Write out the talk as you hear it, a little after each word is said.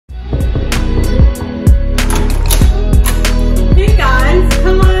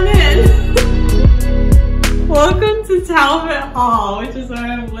hall, which is where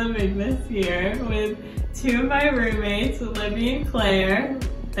I'm living this year, with two of my roommates, Libby and Claire.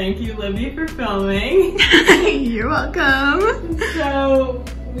 Thank you, Libby, for filming. You're welcome. So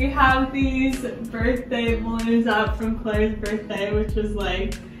we have these birthday balloons up from Claire's birthday, which was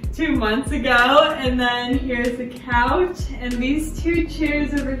like 2 months ago. And then here's the couch, and these two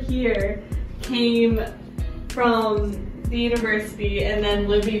chairs over here came from the university, and then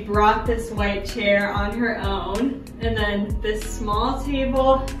Libby brought this white chair on her own, and then this small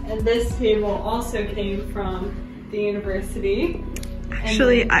table and this table also came from the university.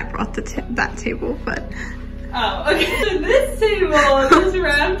 Actually, I brought that table, but... Oh, okay. So this table, this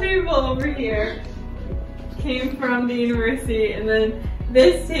round table over here, came from the university, and then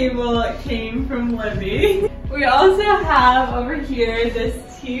this table came from Libby. We also have over here this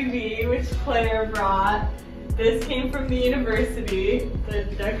TV, which Claire brought. This came from the university, the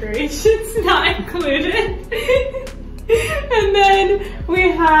decorations not included. And then we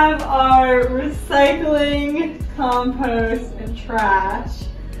have our recycling, compost, and trash.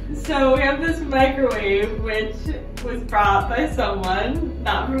 So we have this microwave, which was brought by someone,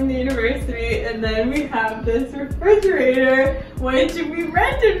 not from the university. And then we have this refrigerator, which we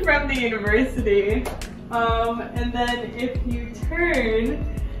rented from the university. And then if you turn,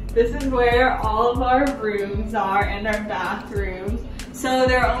 this is where all of our rooms are and our bathrooms. So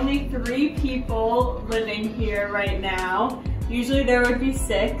there are only 3 people living here right now. Usually there would be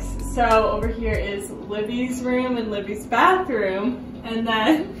 6. So over here is Libby's room and Libby's bathroom. And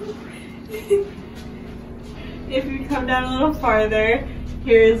then if you come down a little farther,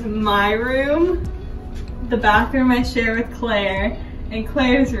 here's my room, the bathroom I share with Claire, and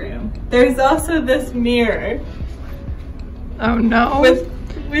Claire's room. There's also this mirror. Oh no.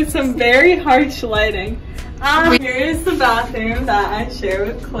 With some very harsh lighting. Here's the bathroom that I share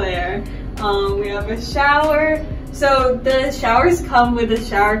with Claire. We have a shower. So the showers come with a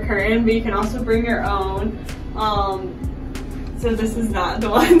shower curtain, but you can also bring your own. So this is not the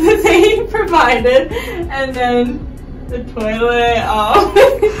one that they provided. And then the toilet,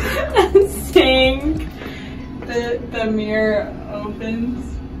 and sink. The mirror opens.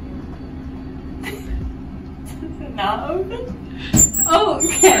 Does it not open? Oh,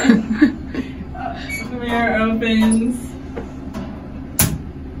 okay. The mirror opens.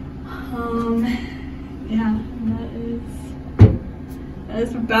 Yeah, that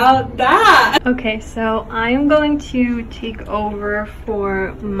is about that. Okay, so I am going to take over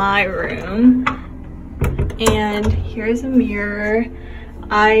for my room. And here's a mirror.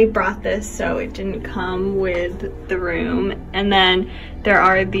 I brought this so it didn't come with the room. And then there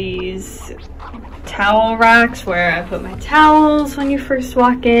are these towel racks where I put my towels when you first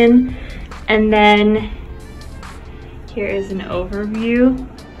walk in. And then here is an overview.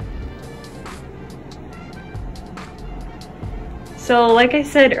 So like I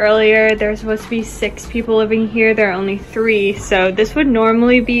said earlier, there's supposed to be 6 people living here. There are only 3, so this would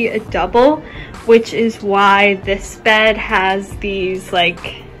normally be a double, which is why this bed has these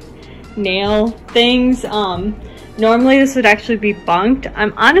like nail things. Normally this would actually be bunked.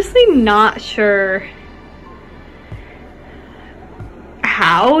 I'm honestly not sure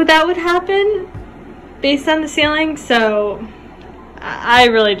how that would happen based on the ceiling, so I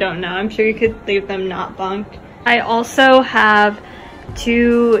really don't know. I'm sure you could leave them not bunked. I also have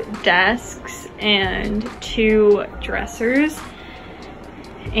 2 desks and 2 dressers,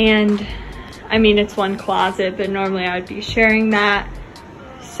 and I mean it's one closet, but normally I would be sharing that.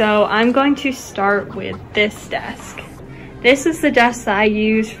 So I'm going to start with this desk. This is the desk that I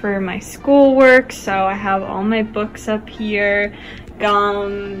use for my schoolwork, so I have all my books up here,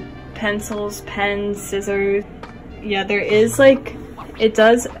 gum, pencils, pens, scissors. Yeah, there is like, it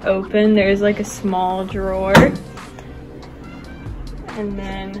does open, there's like a small drawer. And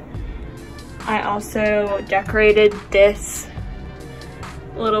then I also decorated this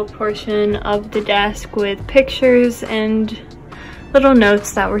little portion of the desk with pictures and little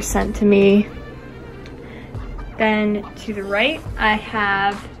notes that were sent to me. Then to the right, I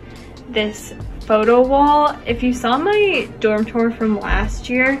have this photo wall. If you saw my dorm tour from last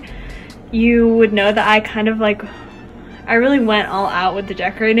year, you would know that I kind of like, I really went all out with the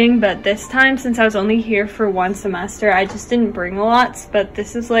decorating, but this time, since I was only here for 1 semester, I just didn't bring a lot. But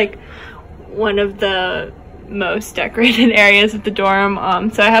this is like one of the most decorated areas of the dorm.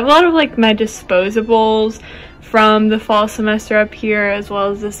 So I have a lot of like my disposables from the fall semester up here, as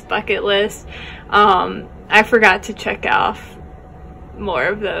well as this bucket list. I forgot to check off more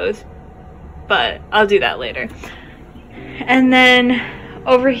of those, but I'll do that later. And then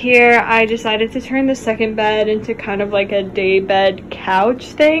over here, I decided to turn the second bed into kind of like a day bed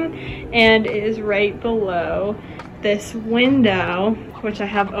couch thing, and it is right below this window, which I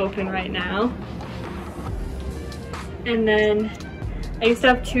have open right now. And then I used to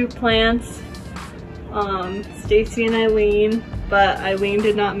have 2 plants, Stacy and Eileen, but Eileen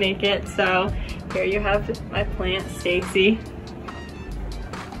did not make it, so here you have my plant, Stacy.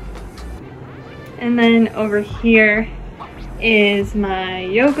 And then over here is my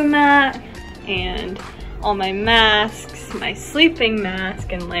yoga mat and all my masks, my sleeping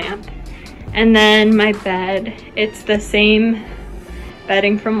mask and lamp. And then my bed, it's the same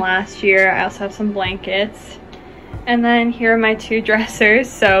bedding from last year. I also have some blankets. And then here are my 2 dressers,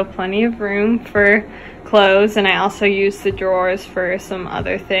 so plenty of room for clothes. And I also use the drawers for some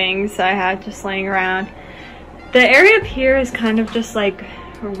other things I had just laying around. The area up here is kind of just like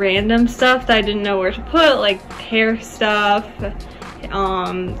random stuff that I didn't know where to put, like hair stuff,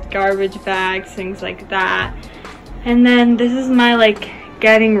 garbage bags, things like that. And then this is my like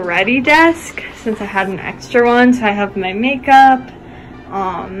getting ready desk, since I had an extra one. So I have my makeup,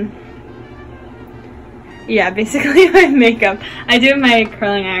 yeah, basically my makeup. I do my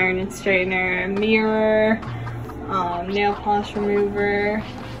curling iron and straightener, mirror, nail polish remover,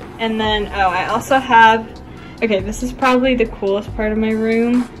 and then I also have, okay, this is probably the coolest part of my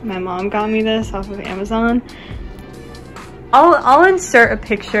room. My mom got me this off of Amazon. I'll insert a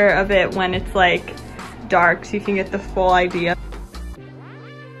picture of it when it's like dark so you can get the full idea.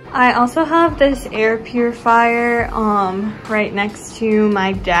 I also have this air purifier right next to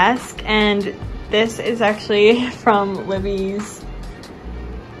my desk, and this is actually from Libby's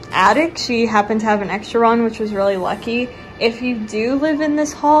attic. She happened to have an extra one, which was really lucky. If you do live in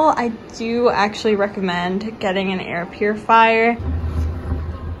this hall, I do actually recommend getting an air purifier.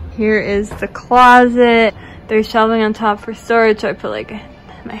 Here is the closet. There's shelving on top for storage, so I put like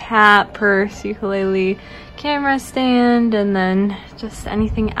my hat, purse, ukulele, camera stand, and then just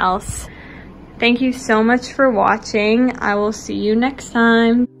anything else. Thank you so much for watching. I will see you next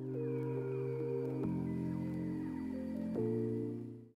time.